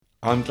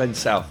I'm Glenn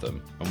Southam,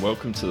 and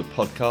welcome to the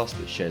podcast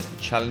that shares the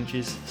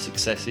challenges,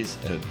 successes,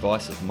 and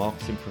advice of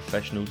marketing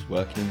professionals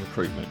working in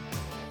recruitment.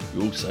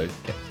 You also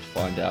get to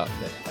find out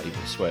their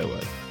favourite swear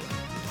word.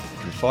 You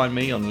can find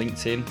me on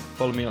LinkedIn,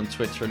 follow me on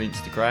Twitter and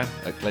Instagram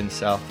at Glenn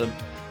Southam,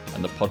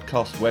 and the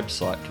podcast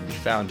website can be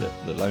found at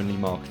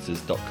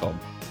thelonelymarketers.com,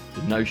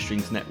 the no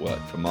strings network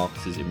for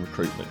marketers in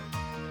recruitment.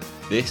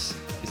 This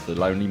is The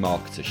Lonely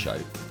Marketer Show.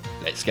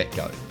 Let's get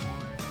going.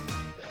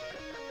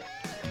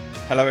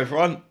 Hello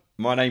everyone.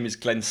 My name is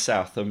Glenn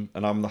Southam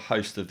and I'm the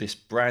host of this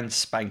brand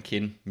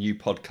spanking new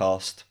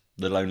podcast,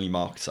 The Lonely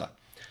Marketer.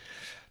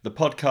 The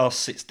podcast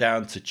sits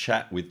down to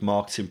chat with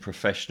marketing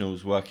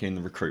professionals working in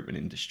the recruitment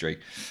industry.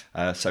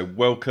 So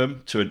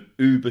welcome to an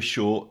uber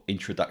short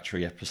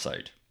introductory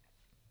episode.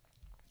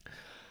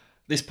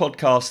 This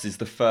podcast is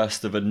the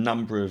first of a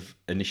number of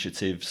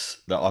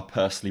initiatives that I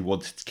personally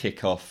wanted to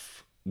kick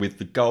off with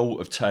the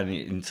goal of turning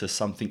it into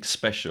something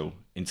special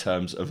in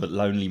terms of a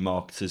lonely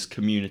marketers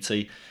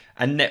community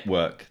and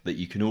network that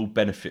you can all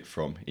benefit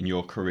from in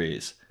your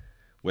careers,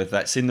 whether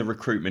that's in the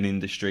recruitment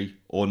industry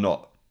or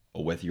not,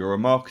 or whether you're a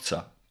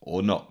marketer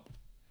or not.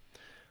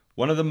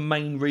 One of the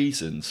main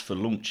reasons for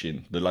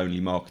launching the Lonely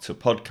Marketer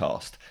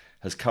podcast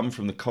has come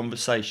from the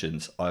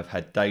conversations I've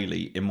had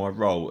daily in my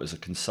role as a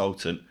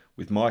consultant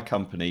with my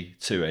company,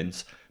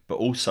 TwoEnds, but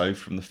also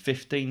from the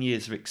 15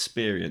 years of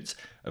experience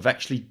of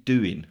actually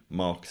doing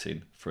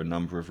marketing for a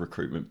number of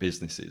recruitment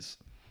businesses.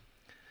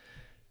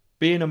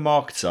 Being a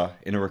marketer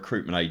in a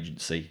recruitment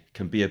agency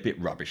can be a bit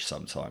rubbish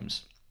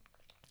sometimes.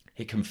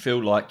 It can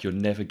feel like you're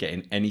never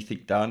getting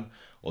anything done,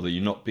 or that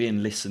you're not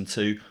being listened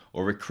to,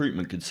 or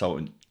recruitment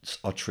consultants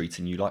are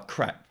treating you like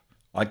crap.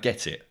 I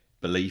get it,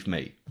 believe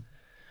me.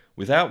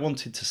 Without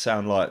wanting to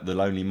sound like the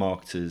Lonely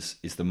Marketers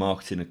is the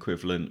marketing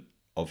equivalent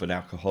of an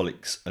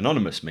Alcoholics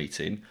Anonymous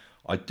meeting,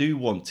 I do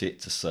want it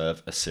to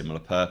serve a similar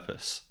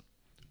purpose.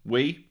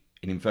 We,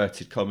 in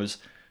inverted commas,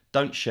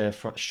 don't share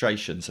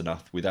frustrations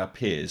enough with our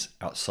peers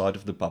outside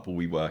of the bubble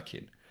we work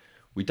in.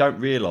 We don't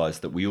realise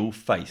that we all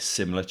face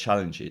similar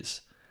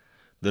challenges.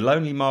 The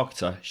Lonely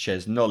Marketer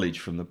shares knowledge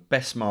from the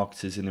best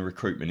marketers in the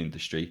recruitment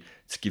industry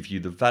to give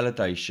you the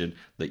validation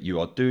that you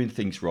are doing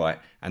things right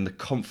and the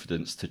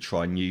confidence to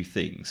try new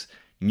things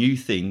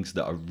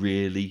that are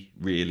really,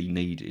 really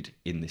needed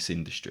in this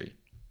industry.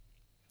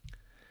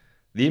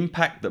 The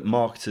impact that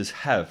marketers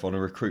have on a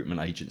recruitment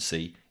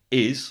agency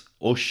is,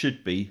 or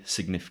should be,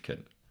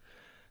 significant.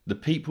 The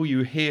people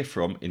you hear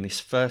from in this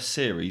first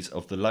series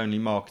of The Lonely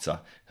Marketer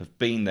have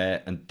been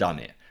there and done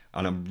it,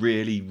 and I'm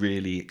really,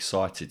 really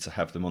excited to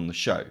have them on the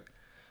show.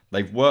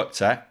 They've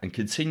worked at and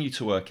continue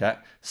to work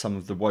at some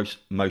of the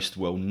most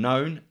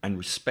well-known and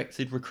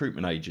respected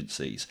recruitment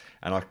agencies,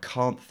 and I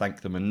can't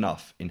thank them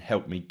enough in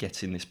helping me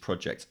getting this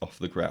project off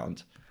the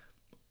ground.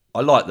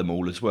 I like them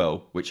all as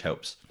well, which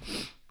helps.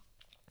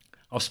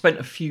 I've spent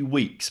a few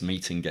weeks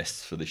meeting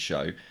guests for this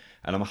show,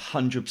 and I'm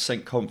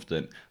 100%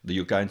 confident that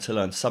you're going to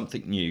learn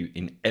something new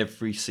in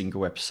every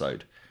single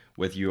episode.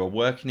 Whether you are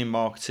working in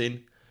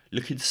marketing,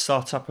 looking to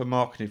start up a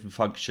marketing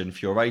function for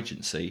your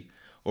agency,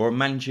 or are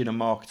managing a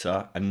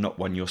marketer and not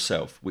one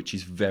yourself, which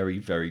is very,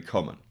 very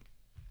common.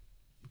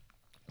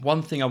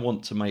 One thing I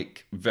want to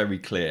make very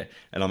clear,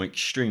 and I'm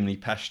extremely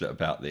passionate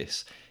about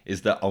this,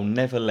 is that I'll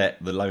never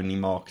let the Lonely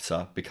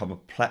Marketer become a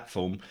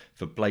platform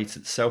for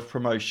blatant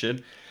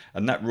self-promotion,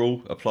 and that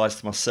rule applies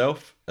to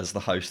myself as the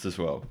host as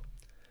well.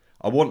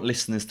 I want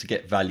listeners to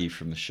get value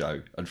from the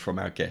show and from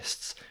our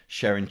guests,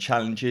 sharing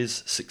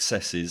challenges,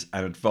 successes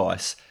and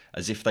advice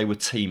as if they were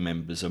team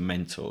members and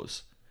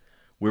mentors.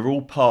 We're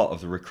all part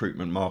of the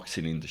recruitment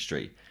marketing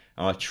industry,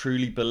 and I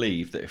truly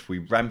believe that if we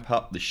ramp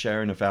up the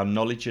sharing of our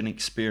knowledge and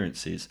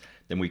experiences,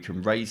 then we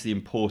can raise the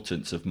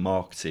importance of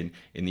marketing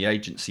in the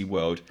agency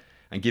world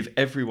and give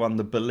everyone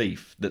the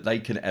belief that they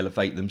can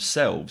elevate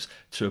themselves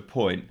to a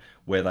point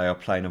where they are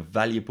playing a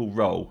valuable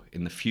role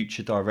in the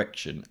future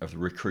direction of the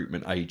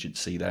recruitment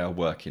agency they are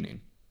working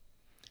in.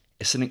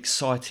 It's an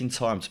exciting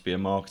time to be a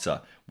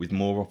marketer with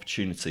more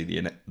opportunity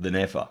than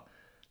ever.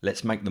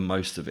 Let's make the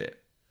most of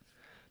it.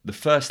 The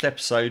first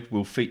episode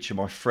will feature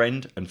my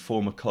friend and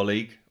former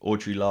colleague,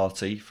 Audrey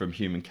Larty from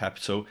Human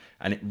Capital,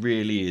 and it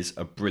really is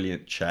a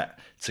brilliant chat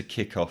to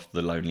kick off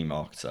The Lonely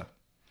Marketer.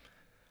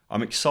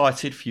 I'm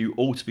excited for you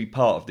all to be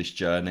part of this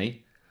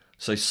journey,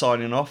 so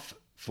signing off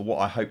for what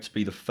I hope to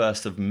be the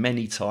first of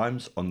many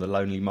times on the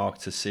Lonely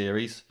Marketer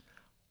series.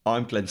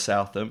 I'm Glenn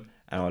Southam,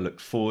 and I look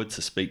forward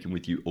to speaking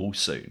with you all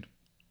soon.